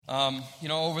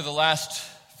Over the last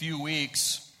few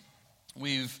weeks,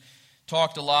 we've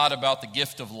talked a lot about the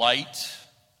gift of light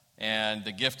and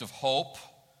the gift of hope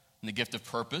and the gift of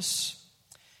purpose.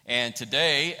 And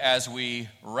today, as we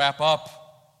wrap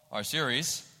up our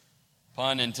series,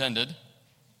 pun intended,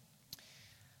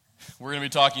 we're going to be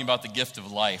talking about the gift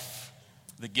of life.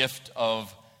 The gift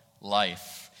of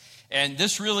life. And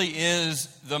this really is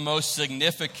the most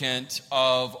significant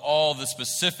of all the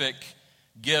specific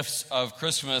gifts of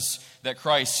Christmas that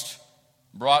Christ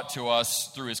brought to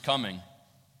us through his coming.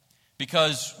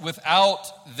 Because without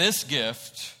this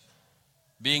gift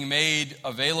being made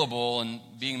available and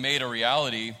being made a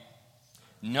reality,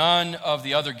 none of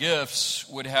the other gifts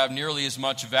would have nearly as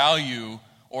much value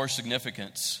or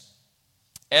significance.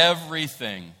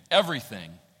 Everything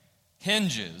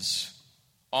hinges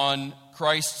on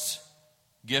Christ's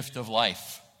gift of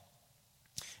life.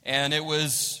 And it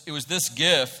was this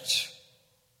gift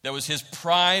that was his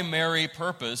primary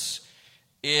purpose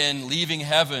in leaving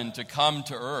heaven to come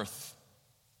to earth,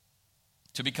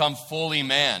 to become fully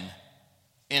man,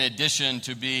 in addition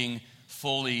to being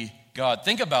fully God.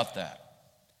 Think about that.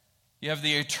 You have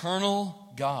the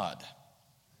eternal God.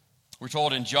 We're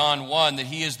told in John 1 that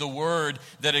he is the Word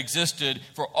that existed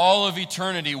for all of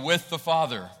eternity with the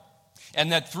Father,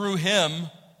 and that through him,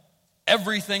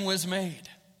 everything was made.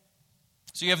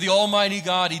 So you have the Almighty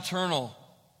God, eternal,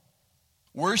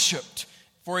 worshipped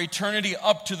for eternity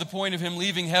up to the point of him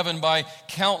leaving heaven by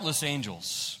countless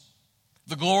angels.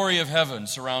 The glory of heaven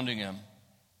surrounding him.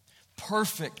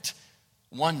 Perfect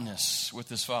oneness with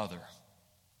his Father.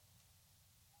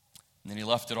 And then he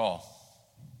left it all.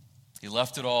 He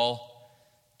left it all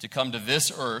to come to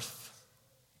this earth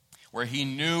where he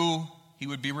knew he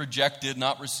would be rejected,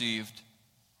 not received.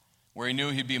 Where he knew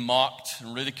he'd be mocked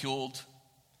and ridiculed,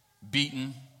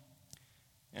 beaten,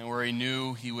 and where he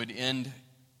knew he would end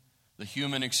the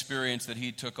human experience that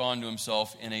he took on to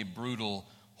himself in a brutal,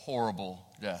 horrible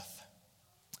death.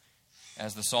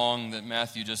 As the song that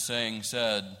Matthew just sang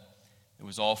said, it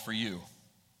was all for you.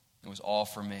 It was all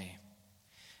for me.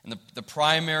 And the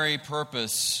primary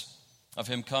purpose of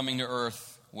him coming to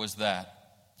earth was that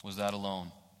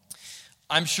alone.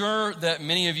 I'm sure that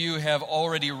many of you have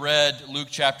already read Luke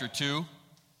chapter 2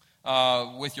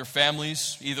 with your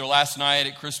families, either last night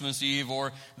at Christmas Eve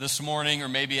or this morning, or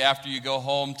maybe after you go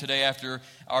home today after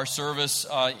our service.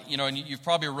 And you've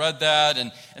probably read that,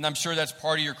 and I'm sure that's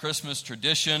part of your Christmas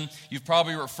tradition. You've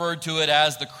probably referred to it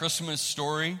as the Christmas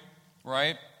story,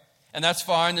 right? And that's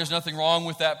fine. There's nothing wrong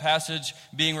with that passage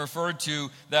being referred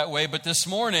to that way. But this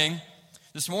morning,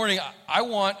 I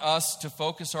want us to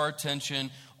focus our attention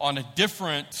on a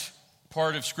different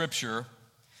part of Scripture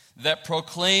that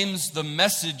proclaims the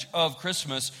message of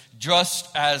Christmas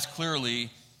just as clearly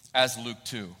as Luke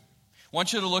 2. I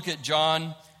want you to look at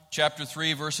John chapter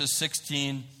 3, verses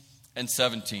 16 and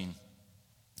 17.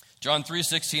 John 3,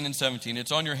 16 and 17.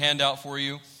 It's on your handout for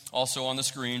you, also on the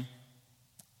screen.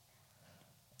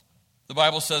 The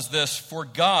Bible says this, "For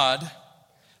God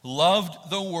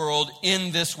loved the world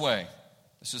in this way."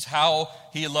 This is how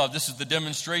he loved. This is the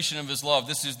demonstration of his love.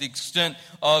 This is the extent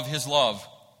of his love.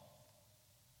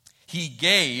 He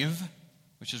gave,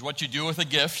 which is what you do with a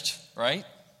gift, right?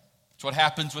 It's what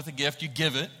happens with a gift. You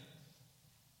give it.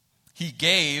 He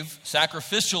gave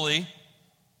sacrificially.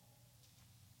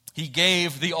 He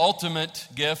gave the ultimate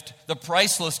gift, the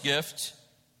priceless gift,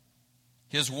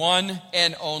 his one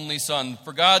and only Son.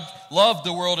 For God loved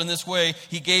the world in this way.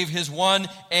 He gave his one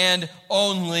and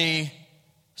only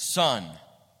Son,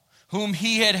 whom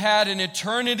he had had an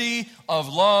eternity of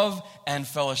love and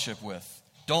fellowship with.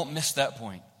 Don't miss that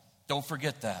point. Don't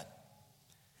forget that.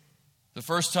 The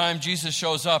first time Jesus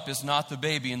shows up is not the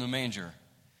baby in the manger.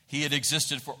 He had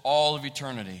existed for all of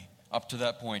eternity up to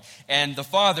that point. And the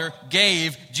Father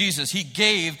gave Jesus. He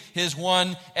gave his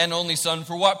one and only Son.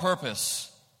 For what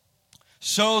purpose?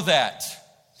 So that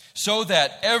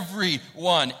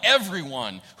everyone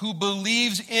who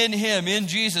believes in him, in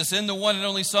Jesus, in the one and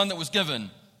only Son that was given,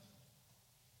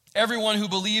 everyone who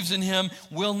believes in him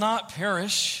will not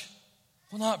perish,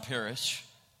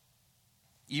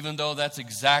 even though that's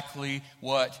exactly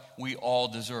what we all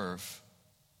deserve,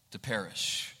 to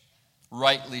perish.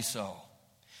 Rightly so.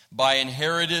 By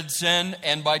inherited sin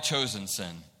and by chosen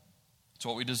sin. It's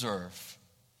what we deserve.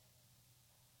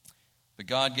 But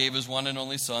God gave his one and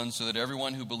only Son so that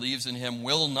everyone who believes in him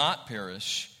will not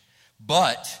perish,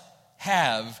 but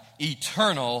have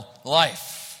eternal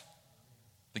life.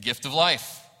 The gift of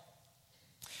life.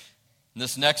 And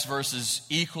this next verse is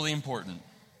equally important.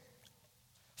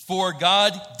 For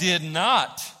God did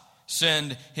not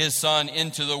send his Son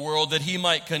into the world that he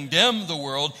might condemn the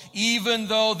world, even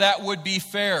though that would be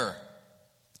fair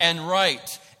and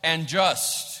right and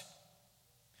just.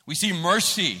 We see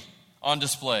mercy on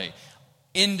display.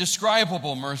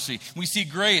 Indescribable mercy. We see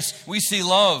grace. We see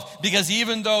love. Because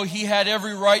even though he had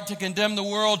every right to condemn the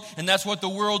world, and that's what the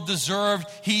world deserved,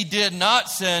 he did not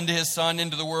send his Son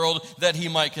into the world that he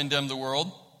might condemn the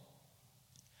world,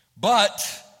 but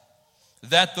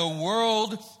that the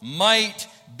world might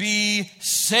be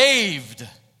saved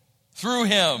through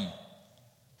him.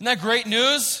 Isn't that great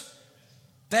news?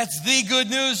 That's the good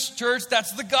news, church.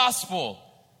 That's the gospel.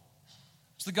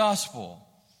 It's the gospel.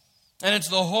 And it's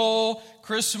the whole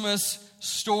Christmas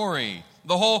story.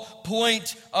 The whole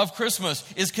point of Christmas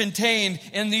is contained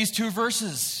in these two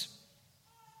verses.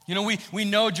 You know, we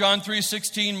know John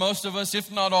 3:16, most of us,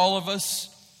 if not all of us.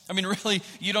 I mean, really,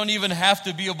 you don't even have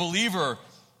to be a believer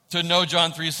to know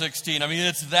John 3:16. I mean,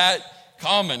 it's that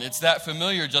common. It's that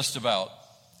familiar just about.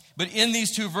 But in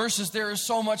these two verses, there is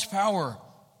so much power.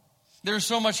 There's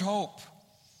so much hope.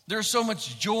 There's so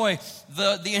much joy.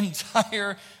 The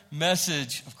entire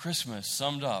message of Christmas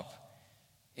summed up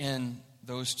in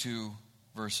those two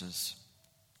verses.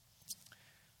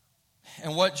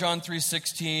 And what John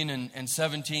 3:16 and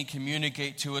 17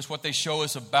 communicate to us, what they show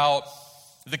us about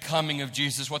the coming of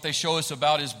Jesus, what they show us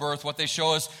about his birth, what they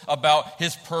show us about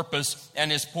his purpose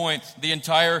and his point, the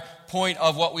entire point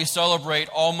of what we celebrate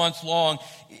all month long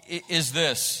is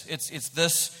this. It's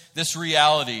this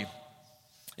reality.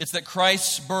 It's that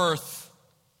Christ's birth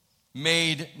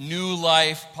made new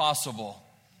life possible.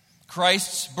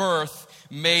 Christ's birth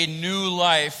made new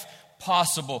life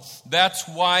possible. That's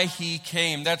why he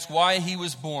came. That's why he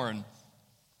was born.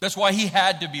 That's why he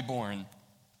had to be born.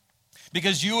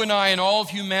 Because you and I and all of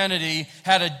humanity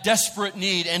had a desperate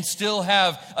need and still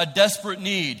have a desperate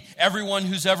need. Everyone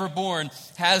who's ever born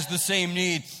has the same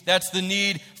need. That's the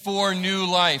need for new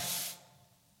life.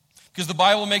 Because the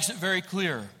Bible makes it very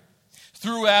clear.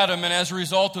 Through Adam and as a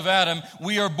result of Adam,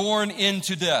 we are born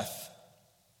into death.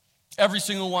 Every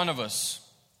single one of us.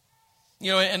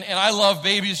 You know, and I love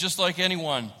babies just like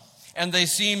anyone. And they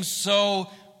seem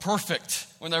so perfect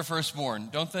when they're first born,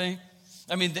 don't they?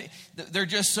 I mean, they're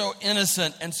just so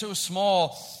innocent and so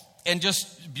small and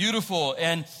just beautiful.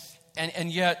 And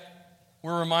yet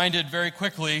we're reminded very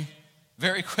quickly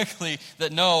that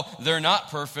no, they're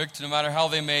not perfect, no matter how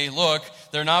they may look.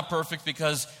 They're not perfect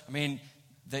because, I mean,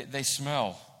 they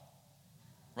smell,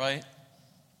 right?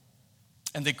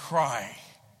 And they cry,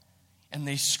 and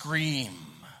they scream.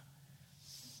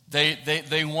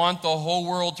 They want the whole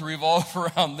world to revolve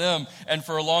around them, and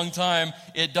for a long time,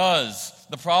 it does.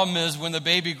 The problem is when the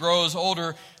baby grows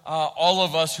older, all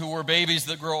of us who were babies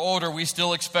that grow older, we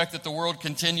still expect that the world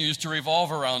continues to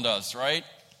revolve around us, right?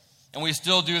 And we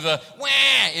still do the, wah!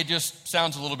 It just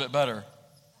sounds a little bit better.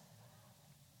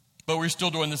 But we're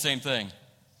still doing the same thing.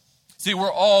 See,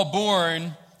 we're all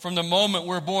born, from the moment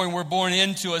we're born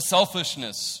into a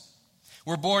selfishness.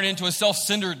 We're born into a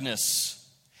self-centeredness.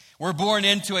 We're born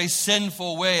into a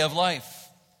sinful way of life.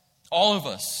 All of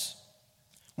us.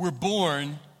 We're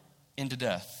born into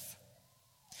death.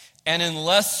 And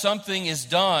unless something is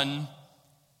done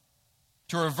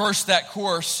to reverse that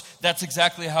course, that's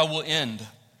exactly how we'll end.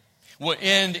 We'll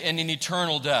end in an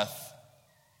eternal death.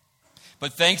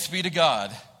 But thanks be to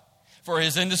God for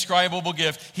his indescribable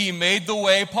gift. He made the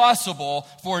way possible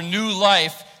for new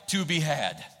life to be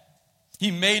had.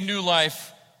 He made new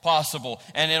life possible.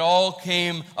 And it all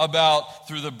came about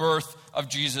through the birth of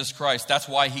Jesus Christ. That's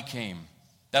why he came.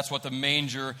 That's what the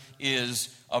manger is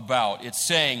about. It's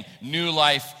saying new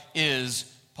life is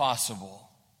possible.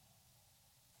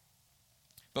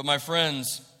 But my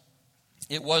friends,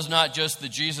 it was not just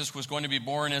that Jesus was going to be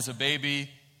born as a baby.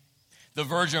 The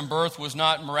virgin birth was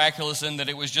not miraculous in that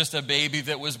it was just a baby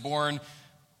that was born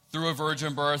through a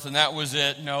virgin birth and that was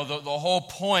it. No, the whole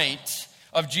point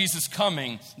of Jesus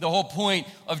coming, the whole point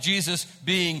of Jesus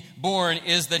being born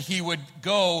is that he would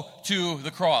go to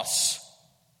the cross.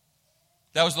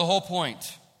 That was the whole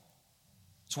point.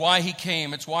 It's why he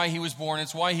came. It's why he was born.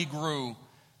 It's why he grew.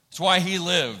 It's why he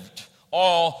lived.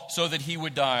 All so that he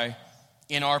would die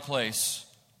in our place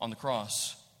on the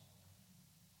cross.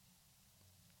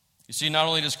 You see, not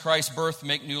only does Christ's birth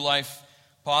make new life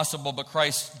possible, but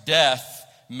Christ's death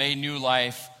made new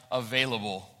life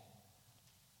available.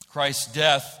 Christ's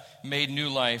death made new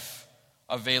life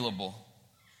available.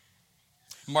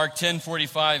 Mark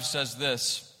 10:45 says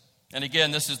this, and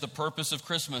again, this is the purpose of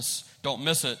Christmas. Don't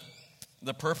miss it.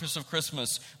 The purpose of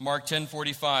Christmas, Mark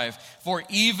 10:45. For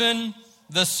even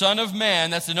the Son of Man,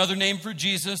 that's another name for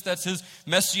Jesus, that's his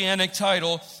messianic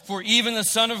title. For even the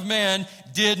Son of Man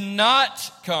did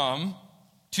not come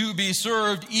to be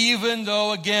served, even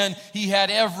though, again, he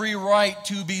had every right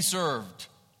to be served.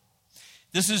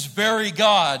 This is very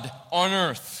God on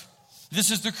earth.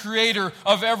 This is the creator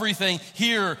of everything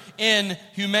here in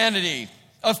humanity.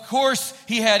 Of course,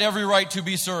 he had every right to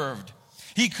be served.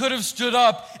 He could have stood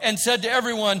up and said to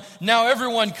everyone, now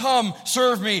everyone come,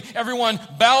 serve me. Everyone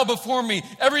bow before me.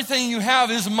 Everything you have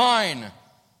is mine.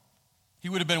 He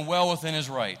would have been well within his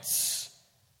rights,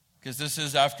 because this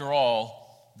is, after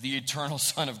all, the eternal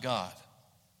Son of God.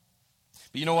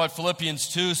 But you know what Philippians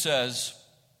 2 says?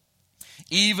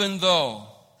 Even though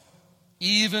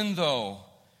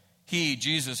he,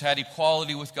 Jesus, had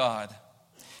equality with God,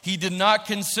 he did not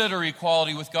consider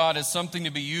equality with God as something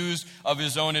to be used of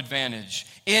his own advantage.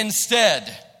 Instead,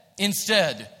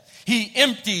 he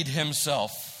emptied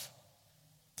himself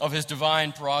of his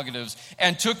divine prerogatives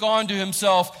and took on to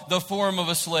himself the form of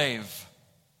a slave.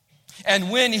 And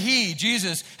when he,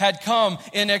 Jesus, had come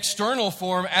in external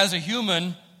form as a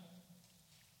human,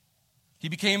 he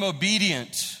became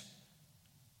obedient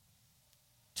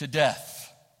to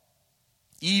death,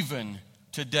 even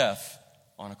to death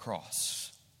on a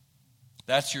cross.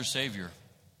 That's your Savior.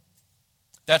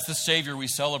 That's the Savior we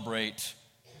celebrate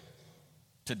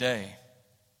today.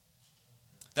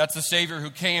 That's the Savior who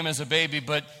came as a baby,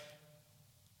 but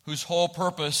whose whole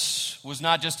purpose was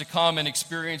not just to come and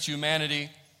experience humanity,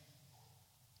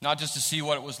 not just to see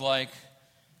what it was like.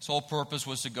 His whole purpose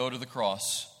was to go to the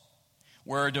cross,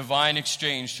 where a divine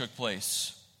exchange took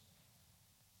place,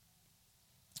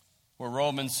 where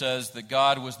Romans says that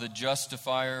God was the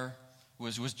justifier,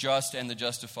 was just and the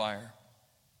justifier.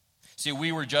 See,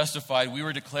 we were justified, we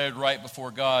were declared right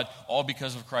before God, all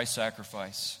because of Christ's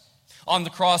sacrifice. On the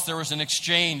cross, there was an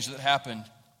exchange that happened.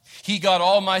 He got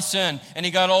all my sin, and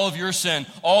he got all of your sin,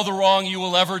 all the wrong you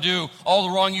will ever do, all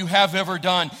the wrong you have ever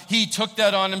done. He took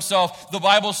that on himself. The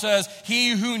Bible says,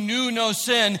 he who knew no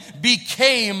sin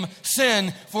became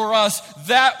sin for us,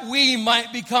 that we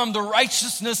might become the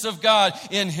righteousness of God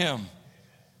in him.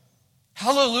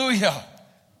 Hallelujah.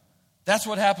 That's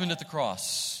what happened at the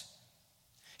cross.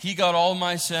 He got all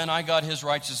my sin, I got his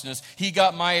righteousness. He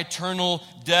got my eternal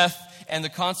death and the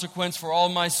consequence for all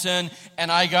my sin,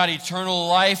 and I got eternal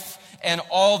life and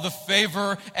all the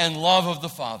favor and love of the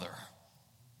Father.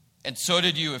 And so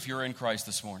did you if you're in Christ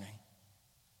this morning.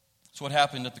 That's what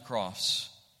happened at the cross.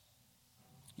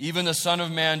 Even the Son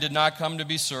of Man did not come to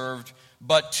be served,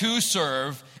 but to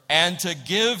serve and to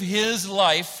give his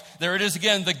life. There it is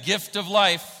again, the gift of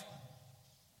life.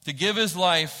 To give his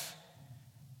life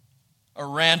a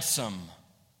ransom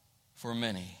for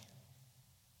many.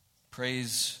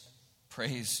 Praise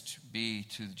be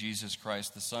to Jesus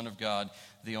Christ, the Son of God,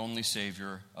 the only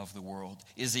Savior of the world.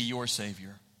 Is he your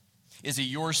Savior? Is he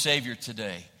your Savior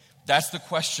today? That's the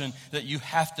question that you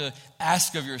have to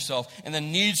ask of yourself and that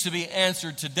needs to be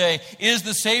answered today. Is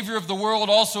the Savior of the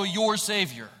world also your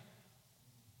Savior?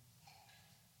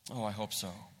 Oh, I hope so.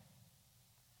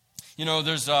 You know,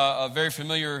 there's a very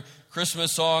familiar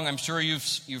Christmas song. I'm sure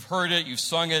you've heard it, you've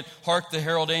sung it. Hark the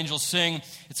Herald Angels Sing.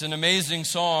 It's an amazing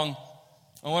song.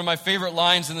 And one of my favorite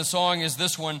lines in the song is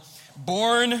this one.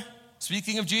 Born,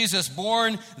 speaking of Jesus,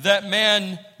 born that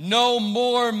man no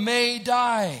more may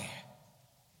die.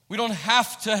 We don't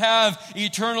have to have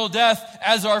eternal death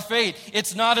as our fate.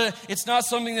 It's not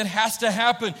something that has to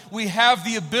happen. We have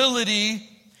the ability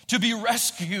to be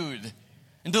rescued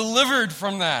and delivered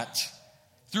from that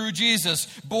through Jesus.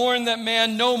 Born that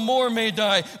man no more may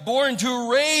die. Born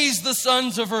to raise the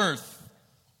sons of earth.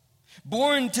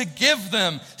 Born to give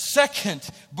them second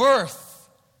birth.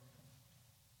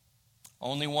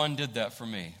 Only one did that for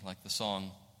me, like the song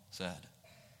said.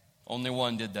 Only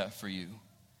one did that for you.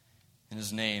 And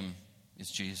his name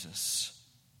is Jesus.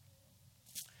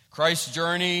 Christ's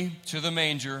journey to the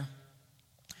manger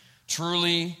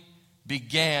truly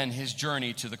began his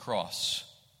journey to the cross.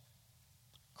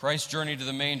 Christ's journey to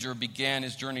the manger began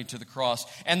his journey to the cross.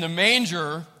 And the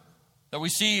manger that we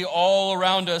see all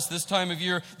around us this time of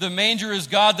year, the manger is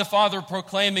God the Father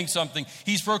proclaiming something.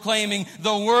 He's proclaiming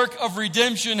the work of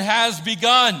redemption has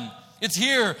begun. It's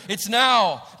here. It's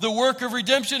now. The work of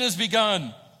redemption has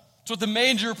begun. That's what the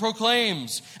manger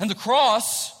proclaims. And the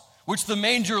cross, which the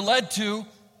manger led to,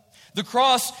 the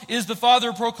cross is the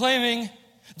Father proclaiming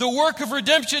the work of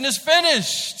redemption is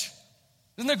finished.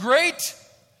 Isn't that great?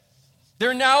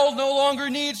 There now no longer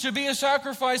needs to be a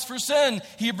sacrifice for sin,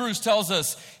 Hebrews tells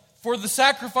us. For the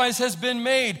sacrifice has been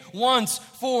made once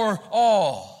for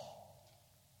all.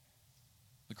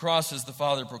 The cross is the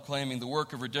Father proclaiming the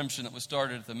work of redemption that was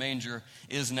started at the manger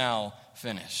is now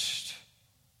finished.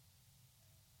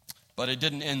 But it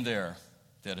didn't end there,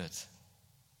 did it?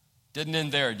 Didn't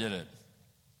end there, did it?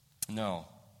 No,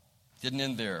 didn't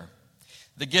end there.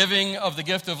 The giving of the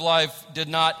gift of life did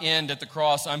not end at the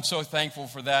cross. I'm so thankful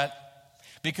for that.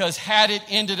 Because had it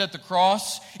ended at the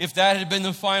cross, if that had been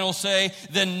the final say,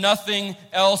 then nothing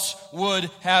else would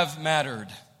have mattered.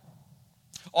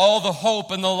 All the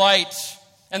hope and the light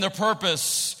and the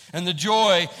purpose and the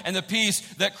joy and the peace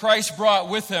that Christ brought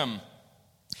with him,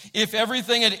 if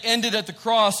everything had ended at the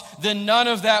cross, then none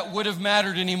of that would have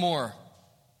mattered anymore.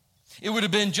 It would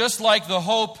have been just like the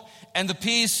hope and the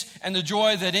peace and the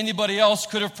joy that anybody else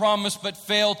could have promised but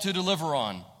failed to deliver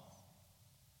on.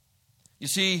 You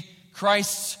see,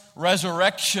 Christ's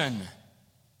resurrection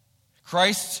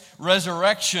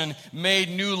made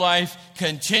new life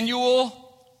continual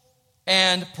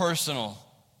and personal.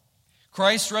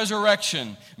 Christ's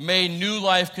resurrection made new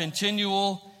life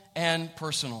continual and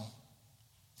personal.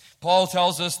 Paul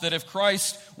tells us that if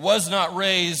Christ was not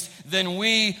raised, then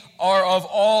we are of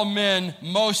all men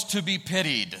most to be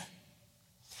pitied.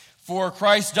 For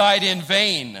Christ died in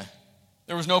vain.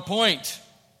 There was no point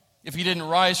if he didn't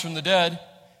rise from the dead.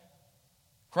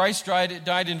 Christ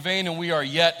died in vain, and we are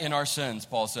yet in our sins,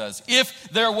 Paul says. If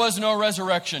there was no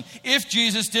resurrection, if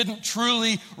Jesus didn't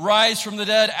truly rise from the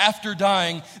dead after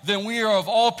dying, then we are of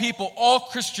all people, all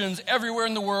Christians everywhere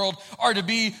in the world, are to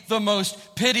be the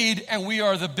most pitied, and we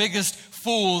are the biggest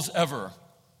fools ever.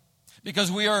 Because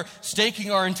we are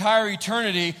staking our entire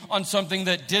eternity on something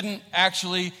that didn't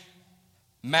actually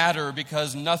matter,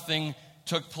 because nothing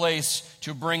took place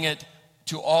to bring it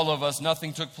to all of us.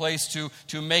 Nothing took place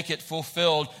to make it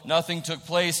fulfilled. Nothing took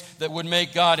place that would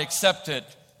make God accept it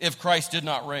if Christ did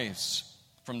not rise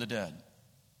from the dead.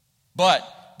 But,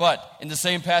 in the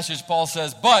same passage, Paul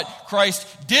says, but Christ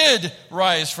did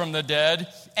rise from the dead,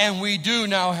 and we do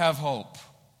now have hope.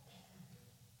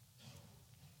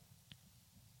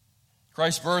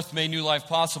 Christ's birth made new life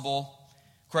possible.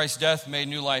 Christ's death made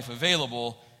new life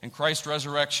available. And Christ's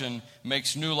resurrection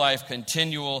makes new life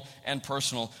continual and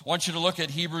personal. I want you to look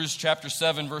at Hebrews chapter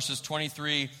 7, verses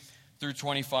 23 through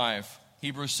 25.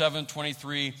 Hebrews 7,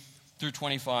 23 through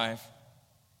 25.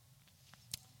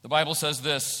 The Bible says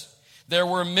this: there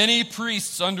were many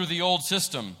priests under the old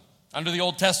system, under the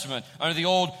Old Testament, under the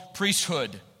old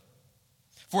priesthood.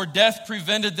 For death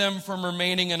prevented them from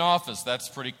remaining in office. That's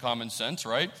pretty common sense,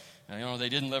 right? They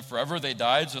didn't live forever. They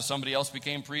died, so somebody else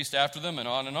became priest after them, and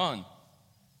on and on.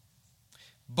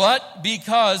 But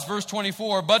because, verse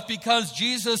 24, but because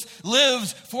Jesus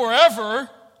lives forever,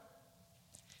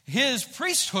 his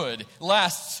priesthood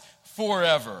lasts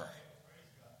forever.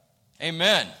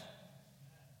 Amen.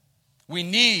 We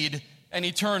need an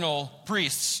eternal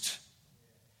priest.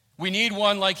 We need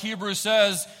one, like Hebrews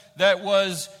says, that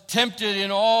was tempted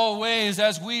in all ways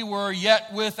as we were,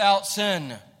 yet without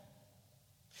sin.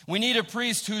 We need a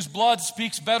priest whose blood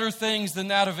speaks better things than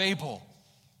that of Abel.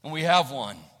 And we have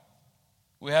one.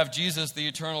 We have Jesus, the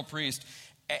eternal priest.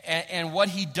 And what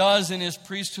he does in his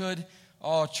priesthood,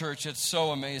 oh, church, it's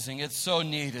so amazing. It's so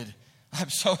needed.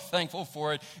 I'm so thankful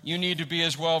for it. You need to be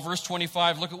as well. Verse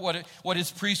 25, look at what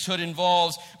his priesthood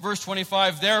involves. Verse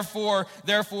 25, therefore,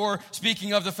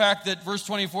 speaking of the fact that verse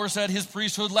 24 said his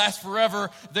priesthood lasts forever,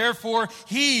 therefore,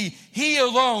 he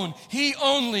alone, he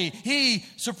only, he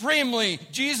supremely,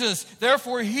 Jesus,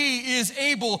 therefore he is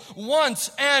able once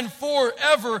and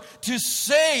forever to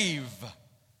save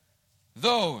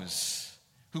those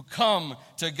who come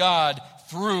to God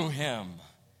through him.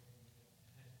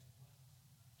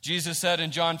 Jesus said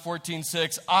in John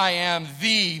 14:6, I am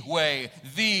the way,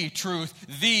 the truth,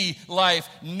 the life.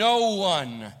 No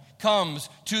one comes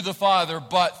to the Father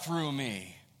but through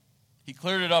me. He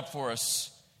cleared it up for us.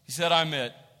 He said, I'm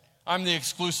it. I'm the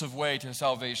exclusive way to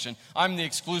salvation. I'm the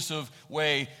exclusive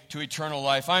way to eternal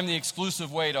life. I'm the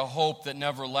exclusive way to hope that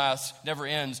never lasts, never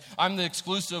ends. I'm the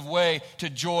exclusive way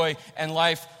to joy and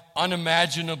life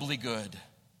unimaginably good.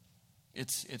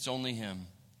 It's only him.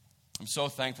 I'm so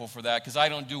thankful for that, because I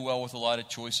don't do well with a lot of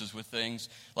choices with things.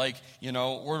 Like,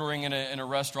 ordering in a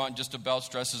restaurant just about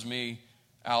stresses me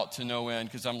out to no end,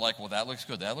 because I'm like, well, that looks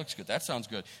good, that sounds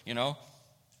good.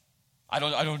 I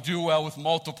don't do well with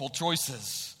multiple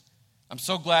choices. I'm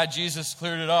so glad Jesus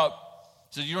cleared it up,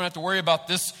 so you don't have to worry about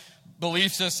this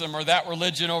belief system or that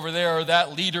religion over there or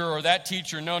that leader or that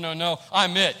teacher. No.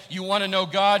 I'm it. You want to know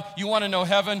God? You want to know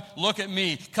heaven? Look at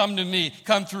me. Come to me.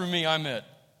 Come through me. I'm it.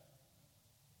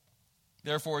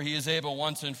 Therefore, he is able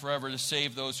once and forever to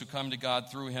save those who come to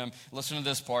God through him. Listen to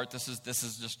this part. This is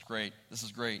just great. This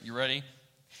is great. You ready?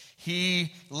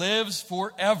 He lives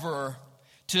forever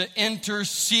to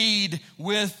intercede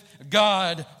with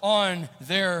God on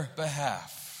their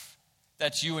behalf.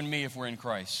 That's you and me if we're in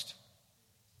Christ.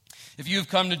 If you've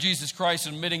come to Jesus Christ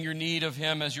admitting your need of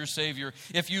him as your Savior,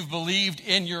 if you've believed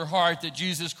in your heart that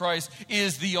Jesus Christ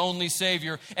is the only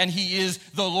Savior and he is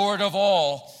the Lord of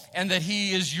all, and that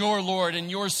he is your Lord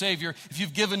and your Savior, if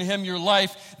you've given him your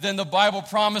life, then the Bible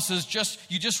promises,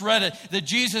 you just read it, that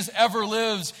Jesus ever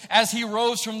lives. As he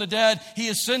rose from the dead, he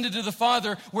ascended to the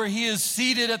Father, where he is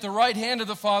seated at the right hand of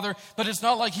the Father. But it's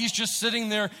not like he's just sitting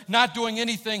there not doing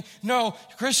anything. No,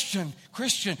 Christian,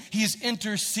 he's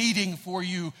interceding for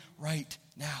you right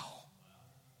now,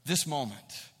 this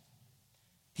moment.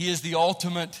 He is the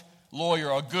ultimate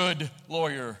lawyer, a good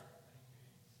lawyer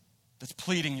that's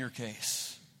pleading your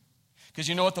case. Because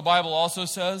you know what the Bible also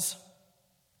says?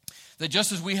 That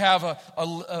just as we have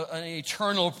an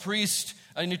eternal priest,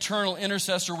 an eternal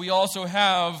intercessor, we also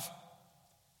have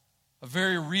a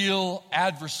very real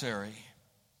adversary,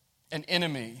 an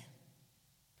enemy,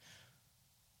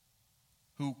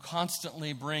 who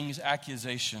constantly brings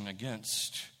accusation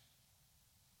against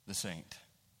the saint.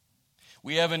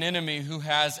 We have an enemy who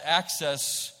has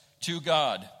access to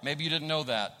God. Maybe you didn't know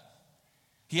that.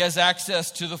 He has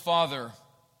access to the Father,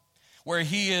 where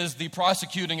he is the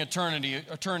prosecuting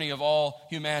attorney of all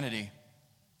humanity.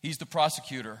 He's the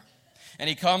prosecutor. And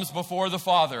he comes before the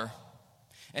Father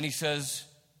and he says,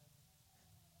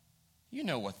 you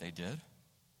know what they did.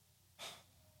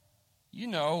 You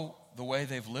know the way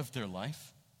they've lived their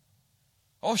life.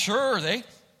 Oh, sure, they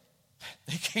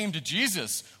came to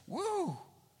Jesus. Woo!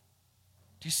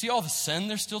 Do you see all the sin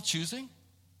they're still choosing?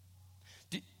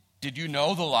 Did you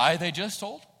know the lie they just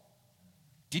told?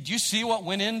 Did you see what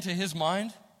went into his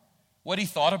mind? What he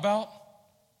thought about?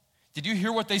 Did you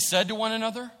hear what they said to one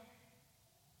another?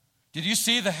 Did you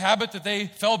see the habit that they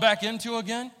fell back into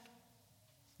again?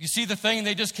 You see the thing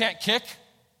they just can't kick?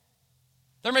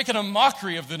 They're making a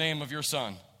mockery of the name of your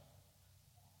son.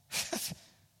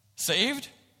 Saved?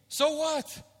 So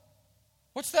what?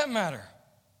 What's that matter?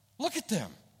 Look at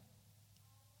them.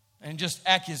 And just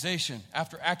accusation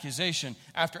after accusation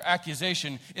after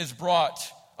accusation is brought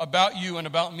about you and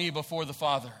about me before the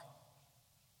Father.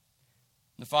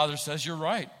 The Father says, you're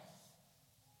right.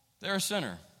 They're a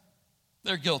sinner.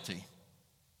 They're guilty.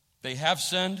 They have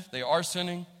sinned, they are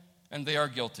sinning, and they are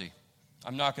guilty.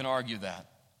 I'm not going to argue that.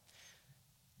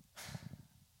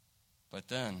 But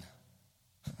then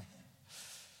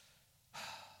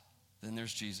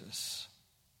there's Jesus,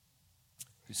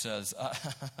 who says,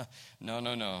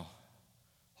 no.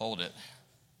 Hold it.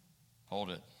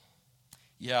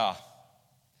 Yeah,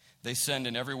 they sinned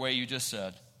in every way you just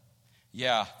said.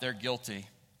 Yeah, they're guilty.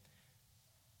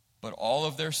 But all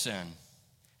of their sin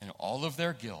and all of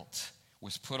their guilt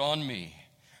was put on me.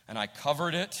 And I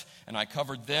covered it, and I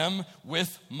covered them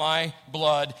with my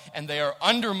blood, and they are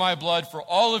under my blood for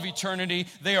all of eternity.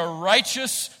 They are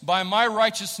righteous by my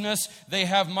righteousness. They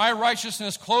have my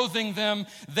righteousness clothing them.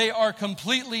 They are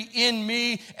completely in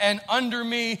me and under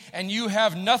me, and you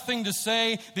have nothing to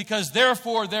say, because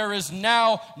therefore there is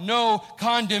now no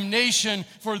condemnation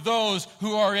for those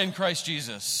who are in Christ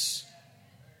Jesus.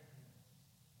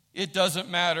 It doesn't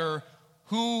matter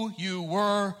who you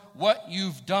were, what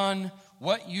you've done,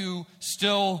 what you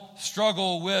still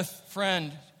struggle with,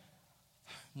 friend.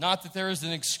 Not that there is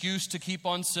an excuse to keep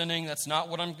on sinning. That's not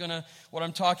what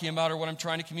I'm talking about or what I'm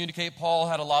trying to communicate. Paul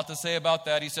had a lot to say about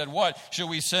that. He said, what? Should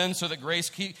we sin so that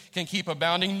grace can keep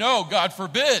abounding? No, God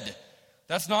forbid.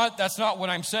 That's not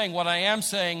what I'm saying. What I am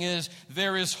saying is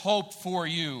there is hope for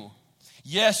you.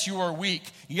 Yes, you are weak.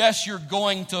 Yes, you're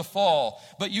going to fall.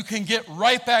 But you can get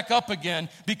right back up again,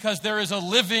 because there is a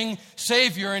living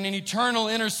Savior and an eternal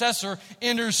intercessor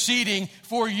interceding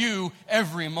for you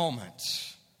every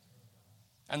moment.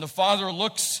 And the Father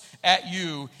looks at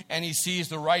you and he sees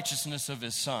the righteousness of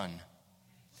his Son.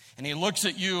 And he looks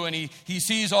at you and he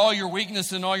sees all your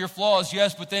weakness and all your flaws,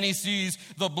 yes, but then he sees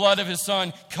the blood of his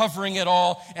Son covering it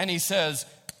all, and he says,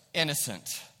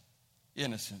 innocent,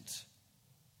 innocent.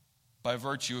 By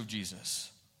virtue of Jesus.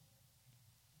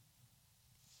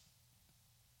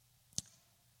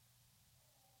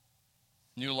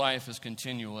 New life is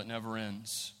continual, it never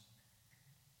ends.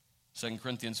 2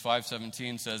 Corinthians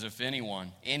 5:17 says, if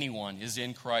anyone is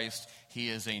in Christ, he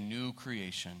is a new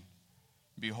creation.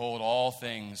 Behold, all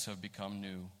things have become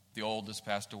new. The old has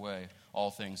passed away, all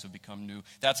things have become new.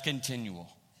 That's continual,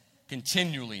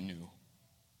 continually new.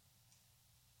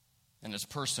 And it's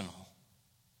personal.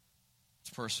 It's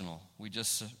personal. We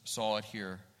just saw it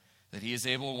here, that he is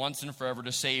able once and forever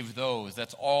to save those.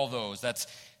 That's all those. That's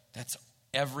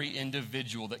every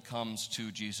individual that comes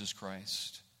to Jesus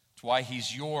Christ. It's why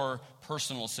he's your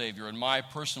personal Savior and my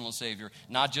personal Savior,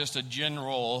 not just a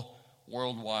general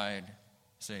worldwide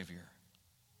Savior.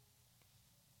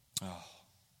 Oh,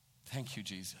 thank you,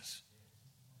 Jesus.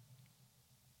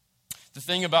 The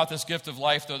thing about this gift of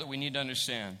life, though, that we need to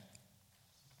understand,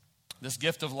 this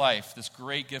gift of life, this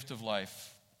great gift of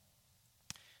life,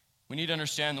 we need to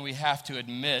understand that we have to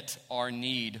admit our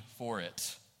need for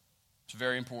it. It's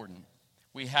very important.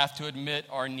 We have to admit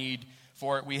our need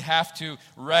for it. We have to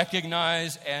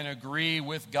recognize and agree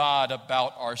with God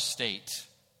about our state.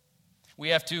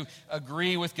 We have to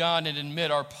agree with God and admit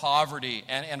our poverty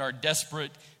and our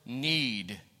desperate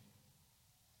need.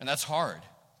 And that's hard.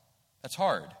 That's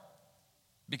hard.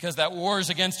 Because that wars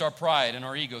against our pride and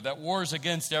our ego. That wars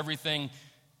against everything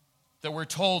that we're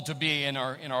told to be in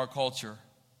our culture.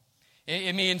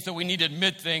 It means that we need to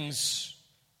admit things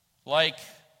like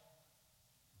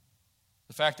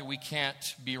the fact that we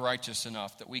can't be righteous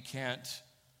enough, that we can't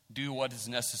do what is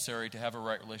necessary to have a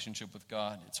right relationship with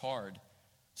God. It's hard.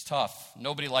 It's tough.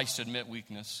 Nobody likes to admit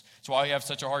weakness. That's why we have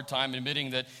such a hard time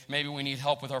admitting that maybe we need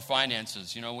help with our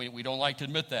finances. We don't like to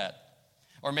admit that.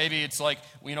 Or maybe it's like,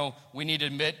 we need to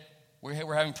admit we're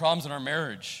having problems in our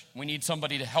marriage. We need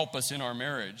somebody to help us in our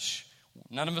marriage.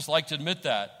 None of us like to admit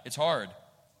that. It's hard.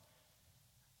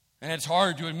 And it's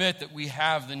hard to admit that we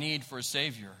have the need for a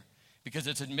Savior because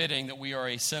it's admitting that we are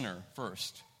a sinner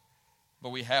first. But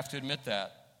we have to admit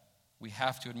that. We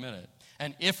have to admit it.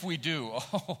 And if we do,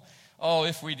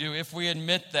 if we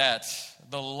admit that,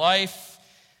 the life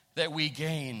that we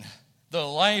gain, the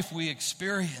life we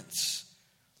experience,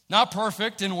 not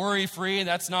perfect and worry-free,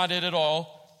 that's not it at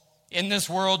all. In this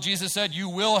world, Jesus said, you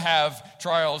will have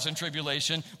trials and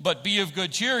tribulation, but be of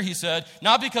good cheer, he said.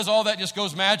 Not because all that just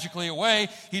goes magically away.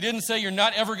 He didn't say you're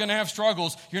not ever going to have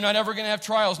struggles. You're not ever going to have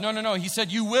trials. No. He said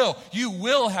you will. You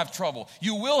will have trouble.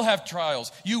 You will have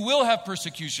trials. You will have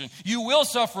persecution. You will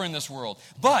suffer in this world.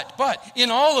 But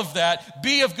in all of that,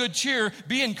 be of good cheer.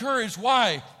 Be encouraged.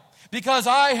 Why? Because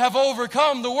I have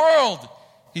overcome the world,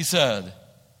 he said.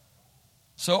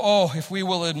 So, if we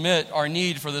will admit our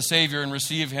need for the Savior and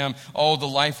receive him, the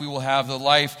life we will have, the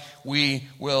life we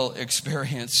will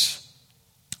experience.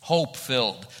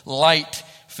 Hope-filled,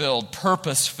 light-filled,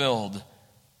 purpose-filled,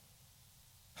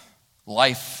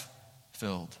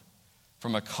 life-filled.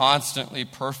 From a constantly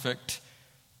perfect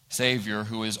Savior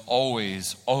who is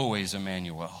always, always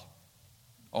Emmanuel.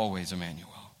 Always Emmanuel.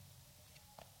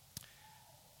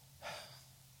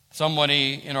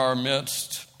 Somebody in our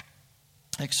midst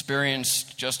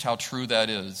experienced just how true that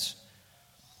is.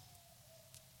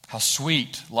 How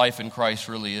sweet life in Christ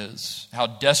really is. How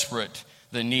desperate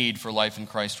the need for life in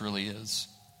Christ really is.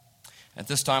 At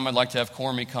this time, I'd like to have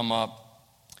Cormy come up.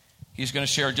 He's going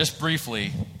to share just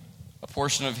briefly a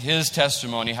portion of his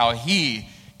testimony, how he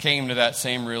came to that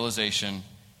same realization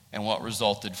and what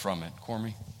resulted from it.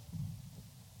 Cormy?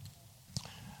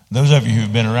 Those of you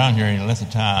who've been around here any length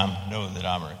of time know that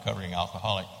I'm a recovering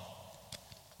alcoholic.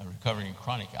 A recovering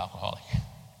chronic alcoholic.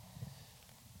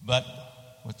 But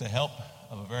with the help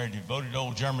of a very devoted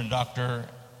old German doctor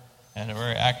and a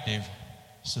very active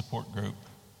support group,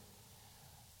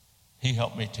 he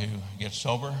helped me to get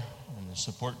sober, and the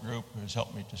support group has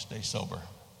helped me to stay sober.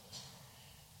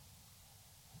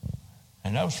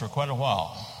 And that was for quite a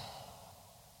while.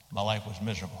 My life was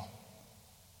miserable.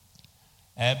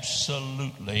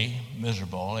 Absolutely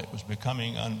miserable. It was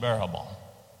becoming unbearable.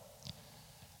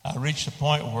 I reached a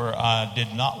point where I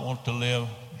did not want to live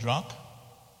drunk.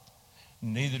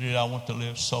 Neither did I want to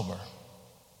live sober.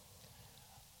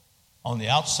 On the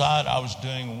outside, I was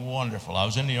doing wonderful. I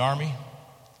was in the Army.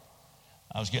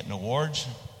 I was getting awards.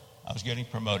 I was getting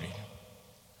promoted.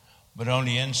 But on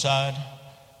the inside,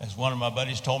 as one of my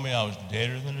buddies told me, I was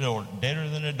deader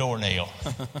than a doornail.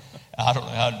 I don't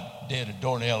know how dead a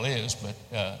doornail is, but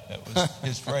that was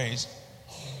his phrase.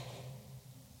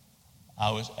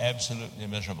 I was absolutely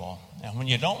miserable. And when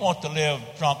you don't want to live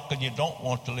drunk and you don't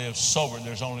want to live sober,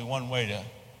 there's only one way to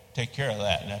take care of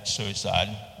that, and that's suicide.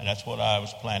 And that's what I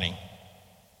was planning.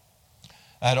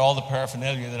 I had all the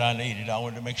paraphernalia that I needed. I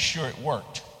wanted to make sure it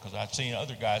worked because I'd seen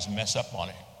other guys mess up on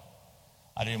it.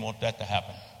 I didn't want that to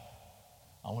happen.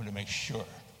 I wanted to make sure.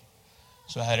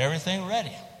 So I had everything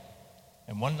ready.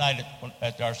 And one night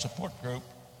at our support group,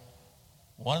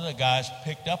 one of the guys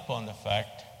picked up on the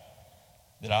fact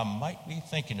that I might be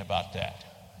thinking about that.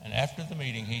 And after the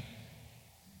meeting, he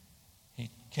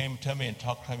came to me and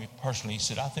talked to me personally. He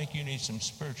said, I think you need some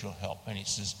spiritual help. And he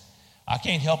says, I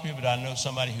can't help you, but I know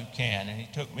somebody who can. And he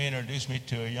took me and introduced me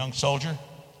to a young soldier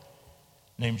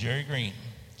named Jerry Green.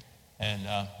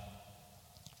 And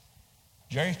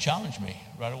Jerry challenged me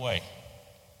right away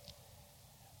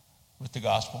with the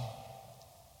gospel.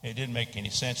 It didn't make any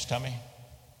sense to me.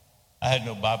 I had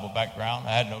no Bible background.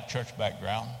 I had no church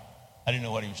background. I didn't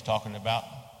know what he was talking about.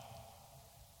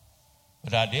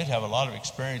 But I did have a lot of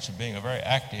experience of being a very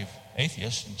active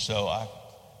atheist, and so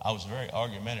I was very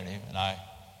argumentative, and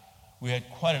we had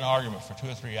quite an argument for 2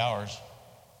 or 3 hours.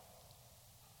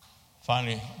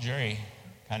 Finally, Jerry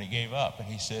kind of gave up. And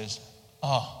he says,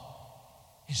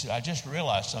 I just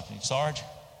realized something, Sarge.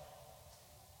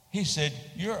 He said,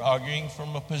 you're arguing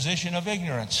from a position of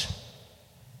ignorance.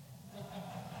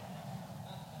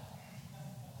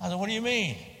 I said, what do you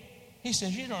mean? He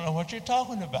says, you don't know what you're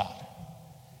talking about.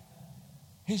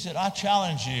 He said, I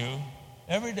challenge you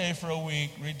every day for a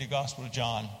week, read the Gospel of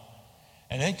John,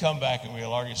 and then come back and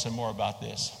we'll argue some more about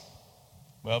this.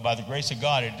 Well, by the grace of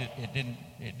God, it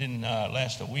didn't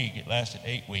last a week. It lasted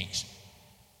 8 weeks.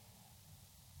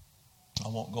 I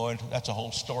won't go into that's a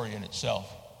whole story in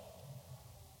itself.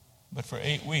 But for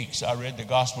 8 weeks, I read the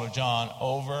Gospel of John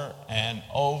over and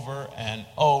over and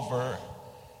over,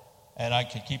 and I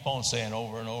could keep on saying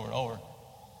over and over and over.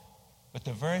 But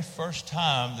the very first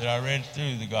time that I read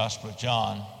through the Gospel of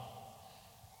John,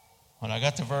 when I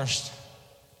got to verse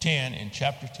 10 in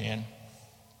chapter 10,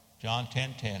 John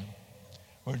 10:10,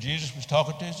 where Jesus was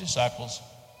talking to his disciples,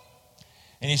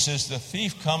 and he says, the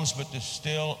thief comes but to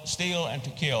steal and to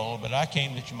kill, but I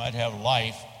came that you might have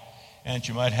life and that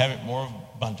you might have it more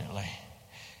abundantly.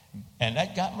 And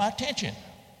that got my attention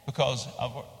because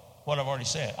of what I've already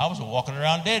said. I was a walking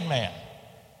around dead man.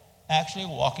 Actually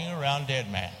walking around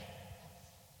dead man.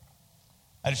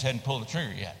 I just hadn't pulled the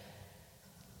trigger yet.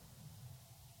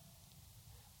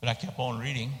 But I kept on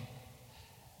reading.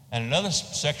 And another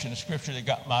section of scripture that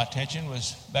got my attention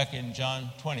was back in John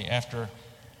 20, after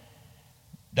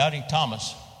doubting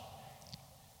Thomas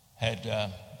had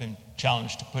been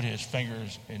challenged to put his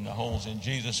fingers in the holes in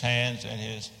Jesus' hands and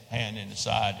his hand in the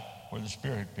side where the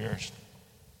spear had pierced.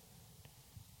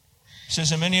 It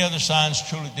says, and many other signs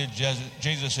truly did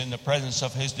Jesus in the presence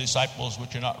of his disciples,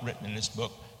 which are not written in this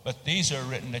book, but these are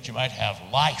written that you might have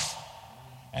life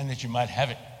and that you might have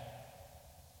it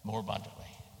more abundantly.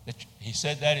 He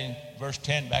said that in verse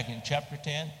 10 back in chapter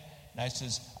 10. And he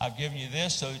says, I've given you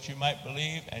this so that you might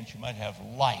believe and you might have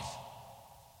life.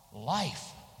 Life.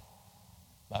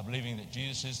 By believing that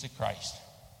Jesus is the Christ,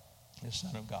 the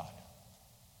Son of God.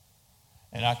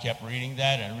 And I kept reading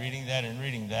that and reading that and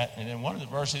reading that. And then one of the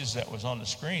verses that was on the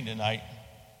screen tonight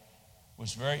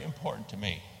was very important to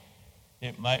me.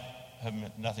 It might have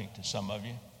meant nothing to some of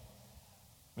you.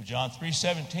 But John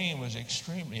 3:17 was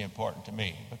extremely important to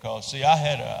me because, see, I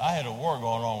had a war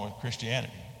going on with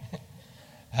Christianity.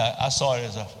 I saw it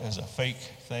as a fake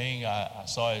thing. I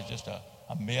saw it as just a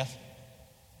myth.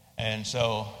 And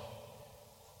so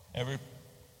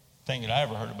everything that I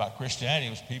ever heard about Christianity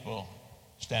was people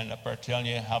standing up there telling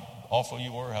you how awful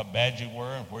you were, how bad you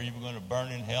were, and where you were going to burn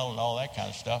in hell and all that kind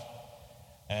of stuff.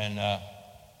 And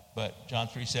but John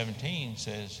 3:17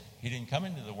 says he didn't come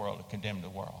into the world to condemn the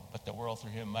world, but the world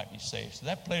through him might be saved. So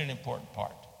that played an important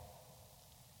part.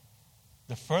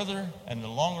 The further and the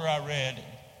longer I read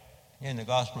in the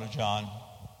Gospel of John,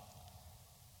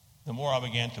 the more I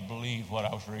began to believe what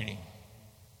I was reading.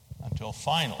 Until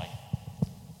finally,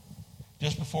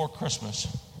 just before Christmas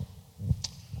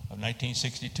of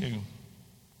 1962,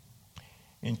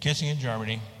 in Kissingen,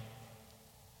 Germany,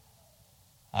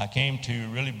 I came to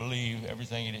really believe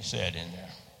everything it had said in there.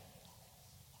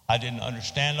 I didn't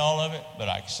understand all of it, but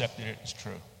I accepted it as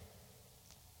true.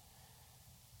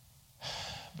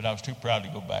 But I was too proud to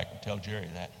go back and tell Jerry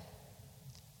that.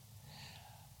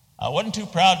 I wasn't too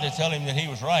proud to tell him that he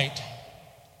was right,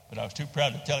 but I was too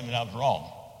proud to tell him that I was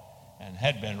wrong and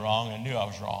had been wrong and knew I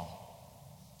was wrong.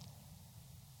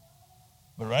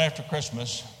 But right after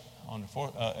Christmas, on the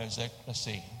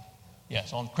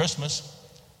on Christmas,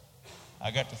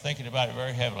 I got to thinking about it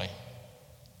very heavily.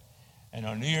 And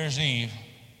on New Year's Eve,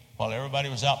 while everybody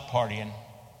was out partying,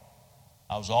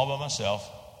 I was all by myself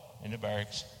in the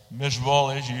barracks,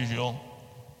 miserable as usual,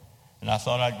 and I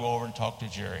thought I'd go over and talk to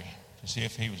Jerry to see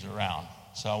if he was around.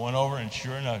 So I went over, and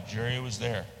sure enough, Jerry was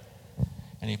there.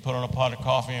 And he put on a pot of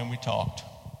coffee, and we talked.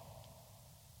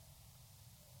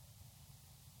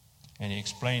 And he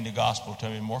explained the gospel to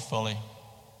me more fully.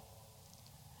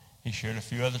 He shared a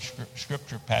few other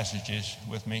scripture passages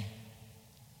with me.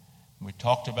 We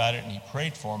talked about it, and he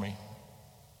prayed for me.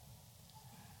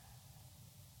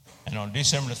 And on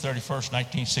December the 31st,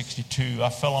 1962, I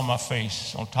fell on my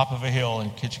face on top of a hill in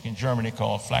Kissingen, Germany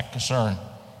called Flak Kasern.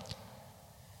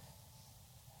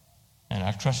 And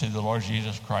I trusted the Lord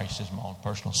Jesus Christ as my own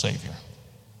personal Savior.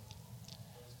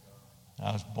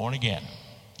 I was born again.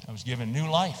 I was given new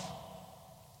life.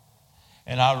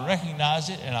 And I recognized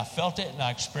it, and I felt it, and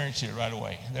I experienced it right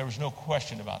away. There was no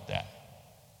question about that.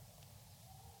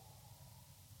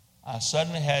 I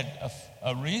suddenly had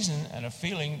a reason and a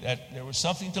feeling that there was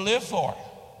something to live for.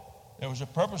 There was a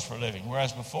purpose for living.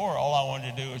 Whereas before, all I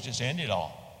wanted to do was just end it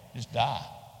all, just die.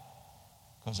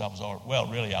 Because I was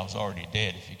already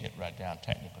dead if you get right down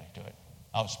technically to it.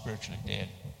 I was spiritually dead.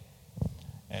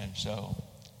 And so,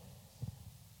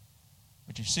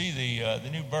 but you see, the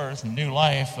new birth and new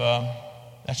life,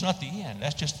 that's not the end.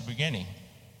 That's just the beginning.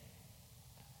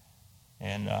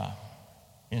 And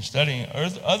in studying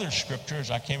other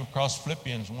scriptures, I came across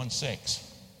Philippians 1:6.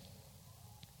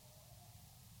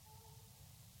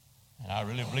 And I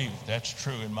really believe that's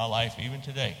true in my life even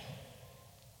today.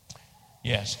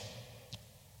 Yes,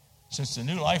 since the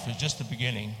new life is just the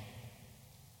beginning,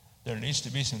 there needs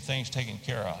to be some things taken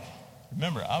care of.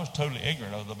 Remember, I was totally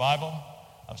ignorant of the Bible.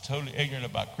 I was totally ignorant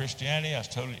about Christianity. I was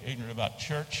totally ignorant about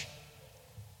church.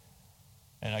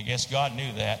 And I guess God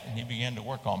knew that, and he began to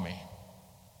work on me.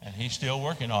 And he's still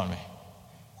working on me.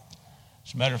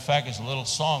 As a matter of fact, it's a little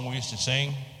song we used to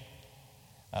sing.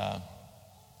 I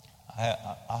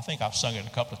think I've sung it a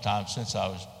couple of times since I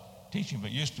was teaching,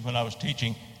 but when I was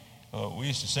teaching, we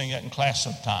used to sing that in class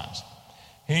sometimes.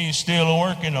 He's still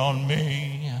working on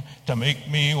me to make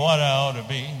me what I ought to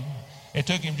be. It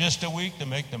took him just a week to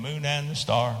make the moon and the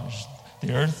stars,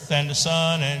 the earth and the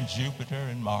sun and Jupiter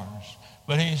and Mars.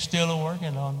 But he's still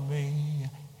working on me.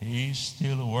 He's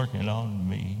still working on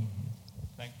me.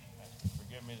 Thank you for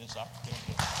giving me this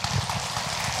opportunity.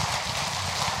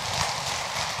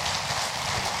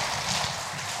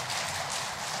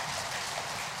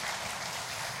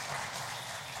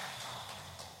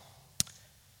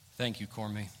 Thank you,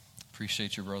 Cormy.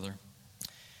 Appreciate you, brother.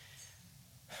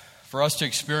 For us to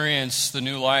experience the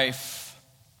new life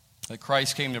that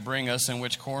Christ came to bring us, in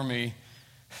which Cormy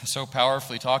so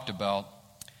powerfully talked about,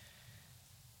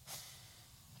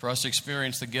 for us to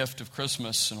experience the gift of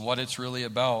Christmas and what it's really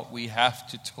about, we have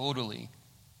to totally,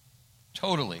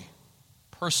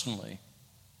 personally,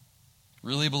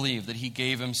 really believe that he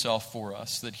gave himself for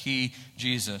us, that he,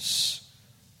 Jesus,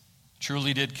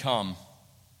 truly did come.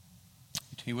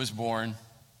 He was born,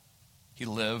 he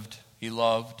lived, he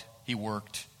loved, he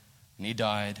worked, and he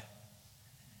died,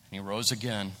 and he rose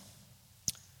again,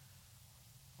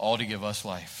 all to give us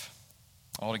life.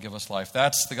 All to give us life.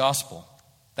 That's the gospel.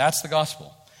 That's the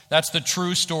gospel. That's the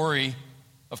true story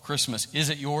of Christmas. Is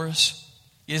it yours?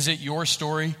 Is it your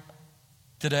story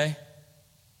today?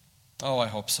 Oh, I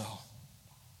hope so.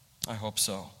 I hope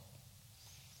so.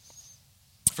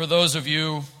 For those of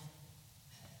you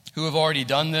who have already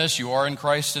done this, you are in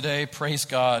Christ today, praise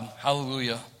God.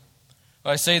 Hallelujah.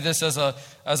 I say this as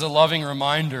a loving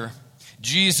reminder.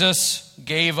 Jesus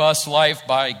gave us life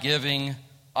by giving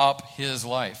up his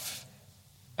life.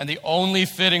 And the only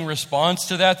fitting response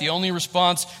to that, the only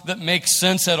response that makes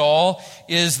sense at all,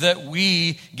 is that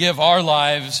we give our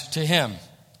lives to him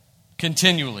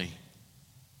continually,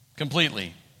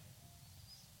 completely.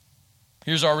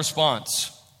 Here's our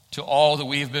response to all that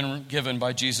we've been given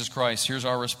by Jesus Christ. Here's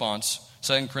our response.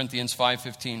 2 Corinthians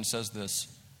 5:15 says this.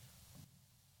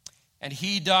 And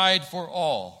he died for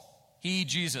all. He,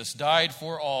 Jesus, died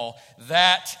for all.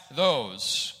 The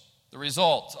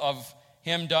result of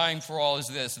him dying for all is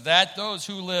this, that those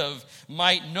who live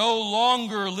might no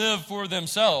longer live for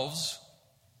themselves,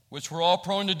 which we're all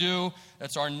prone to do.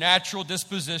 That's our natural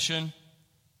disposition.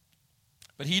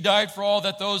 But he died for all,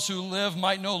 that those who live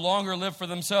might no longer live for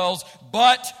themselves,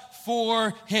 but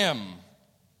for him,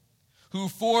 who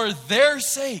for their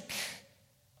sake,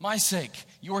 my sake,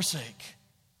 your sake,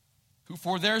 who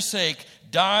for their sake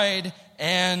died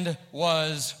and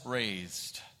was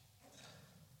raised.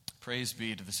 Praise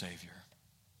be to the Savior.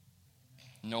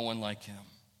 No one like him.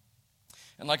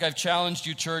 And like I've challenged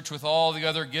you, church, with all the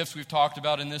other gifts we've talked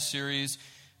about in this series,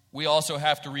 we also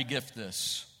have to regift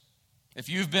this. If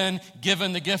you've been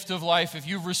given the gift of life, if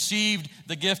you've received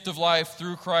the gift of life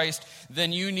through Christ,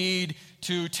 then you need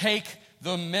to take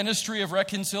the ministry of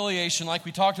reconciliation, like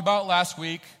we talked about last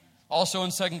week, also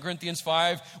in 2 Corinthians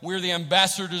 5. We're the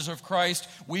ambassadors of Christ.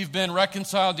 We've been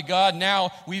reconciled to God.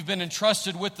 Now we've been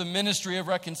entrusted with the ministry of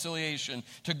reconciliation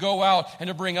to go out and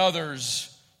to bring others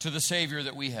to the Savior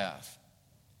that we have.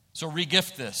 So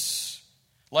regift this.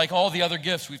 Like all the other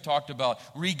gifts we've talked about,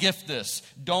 regift this.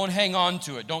 Don't hang on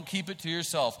to it. Don't keep it to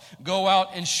yourself. Go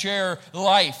out and share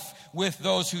life with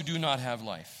those who do not have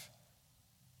life.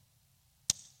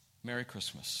 Merry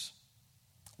Christmas.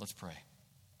 Let's pray.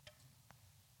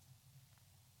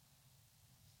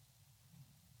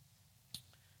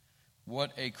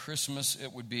 What a Christmas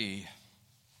it would be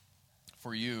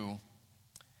for you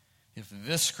if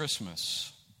this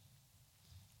Christmas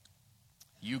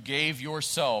you gave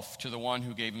yourself to the one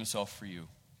who gave himself for you.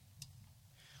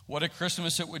 What a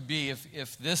Christmas it would be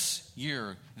if this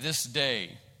year, this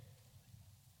day,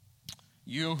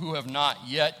 you who have not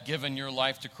yet given your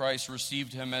life to Christ,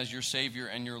 received him as your Savior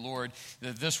and your Lord,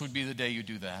 that this would be the day you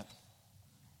do that.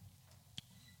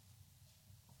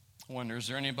 wonder, is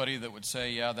there anybody that would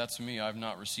say, yeah, that's me. I've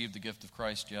not received the gift of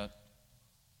Christ yet.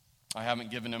 I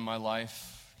haven't given him my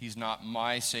life. He's not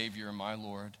my Savior and my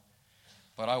Lord,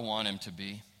 but I want him to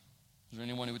be. Is there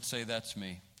anyone who would say, that's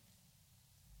me?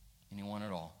 Anyone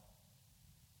at all?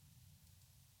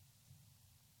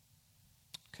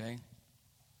 Okay.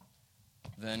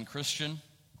 Then, Christian,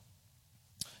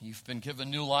 you've been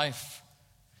given new life.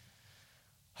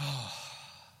 Oh,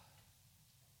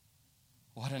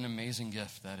 what an amazing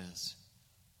gift that is.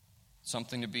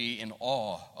 Something to be in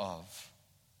awe of.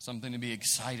 Something to be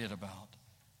excited about.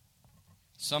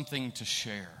 Something to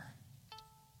share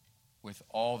with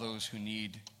all those who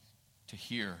need to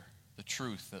hear the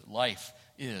truth that life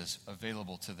is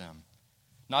available to them.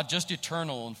 Not just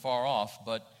eternal and far off,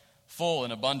 but full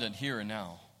and abundant here and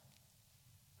now.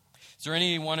 Is there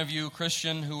any one of you,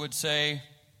 Christian, who would say,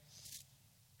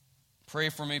 pray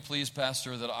for me, please,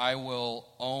 Pastor, that I will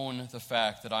own the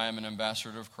fact that I am an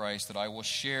ambassador of Christ, that I will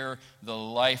share the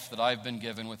life that I've been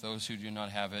given with those who do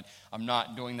not have it. I'm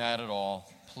not doing that at all.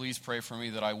 Please pray for me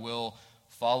that I will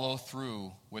follow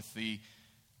through with the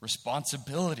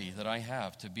responsibility that I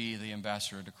have to be the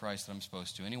ambassador to Christ that I'm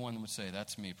supposed to. Anyone would say,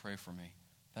 that's me, pray for me.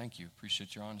 Thank you.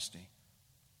 Appreciate your honesty.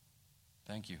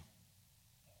 Thank you.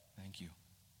 Thank you.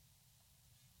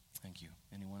 Thank you.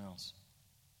 Anyone else?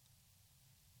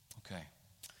 Okay.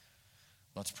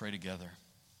 Let's pray together.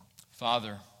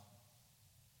 Father,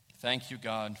 thank you,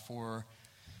 God, for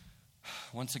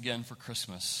once again for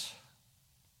Christmas.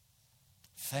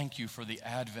 Thank you for the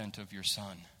advent of your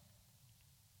Son.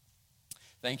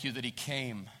 Thank you that he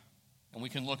came, and we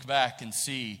can look back and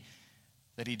see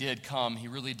that he did come. He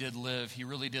really did live. He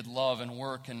really did love and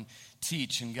work and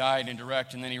teach and guide and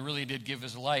direct. And then he really did give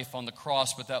his life on the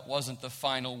cross, but that wasn't the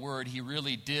final word. He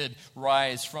really did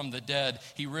rise from the dead.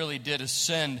 He really did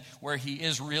ascend where he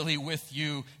is really with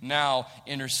you now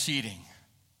interceding.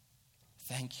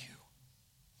 Thank you.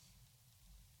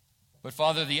 But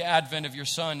Father, the advent of your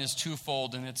Son is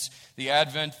twofold, and it's the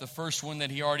advent, the first one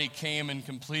that he already came and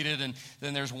completed, and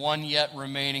then there's one yet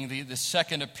remaining, the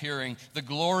second appearing, the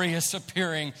glorious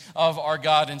appearing of our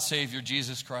God and Savior,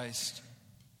 Jesus Christ.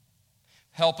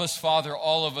 Help us, Father,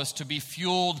 all of us, to be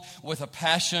fueled with a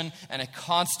passion and a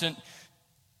constant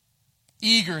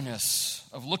eagerness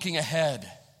of looking ahead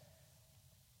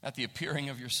at the appearing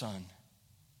of your Son,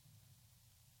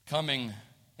 coming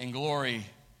in glory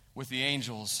with the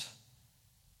angels,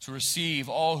 to receive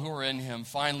all who are in him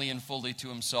finally and fully to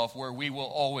himself, where we will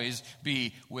always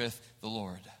be with the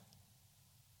Lord.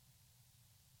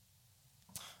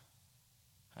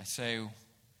 I say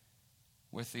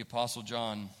with the Apostle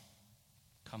John,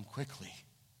 come quickly,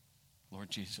 Lord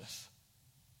Jesus.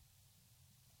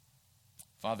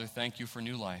 Father, thank you for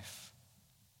new life.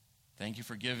 Thank you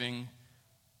for giving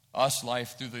us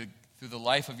life through the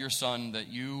life of your Son that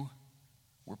you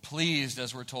were pleased,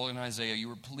 as we're told in Isaiah, you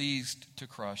were pleased to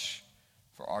crush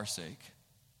for our sake.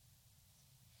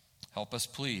 Help us,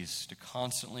 please, to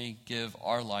constantly give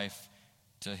our life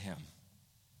to him.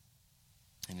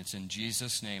 And it's in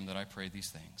Jesus' name that I pray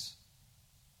these things.